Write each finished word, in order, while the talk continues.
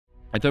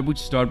I thought we'd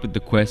start with the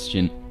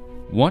question,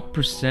 what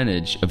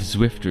percentage of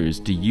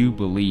Zwifters do you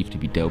believe to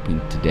be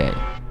doping today?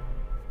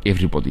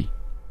 Everybody.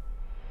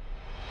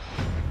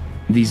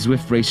 These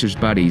Zwift racers'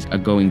 bodies are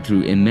going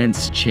through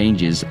immense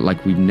changes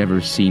like we've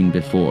never seen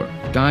before.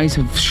 Guys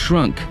have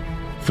shrunk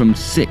from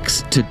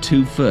 6 to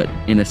 2 foot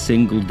in a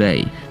single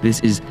day. This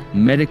is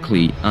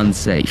medically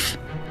unsafe.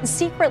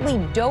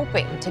 Secretly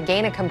doping to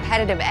gain a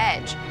competitive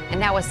edge. And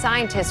now a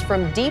scientist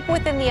from deep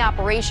within the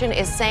operation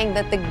is saying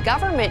that the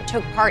government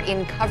took part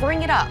in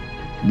covering it up.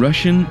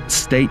 Russian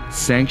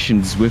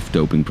state-sanctioned Zwift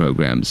doping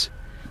programs.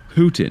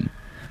 Putin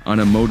on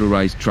a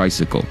motorized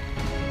tricycle.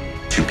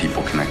 2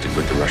 people connected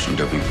with the Russian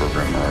doping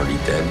program are already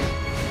dead.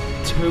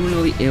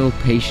 Terminally ill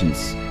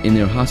patients in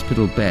their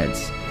hospital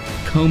beds.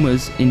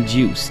 Comas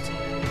induced.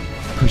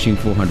 Pushing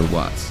 400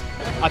 watts.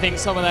 I think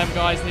some of them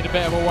guys need a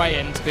bit of a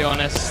weigh-in, to be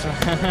honest.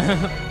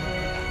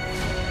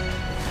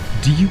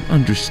 Do you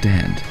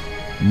understand?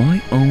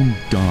 My own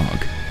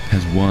dog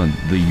has won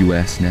the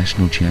US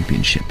National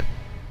Championship.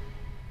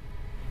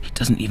 He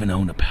doesn't even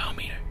own a power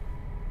meter.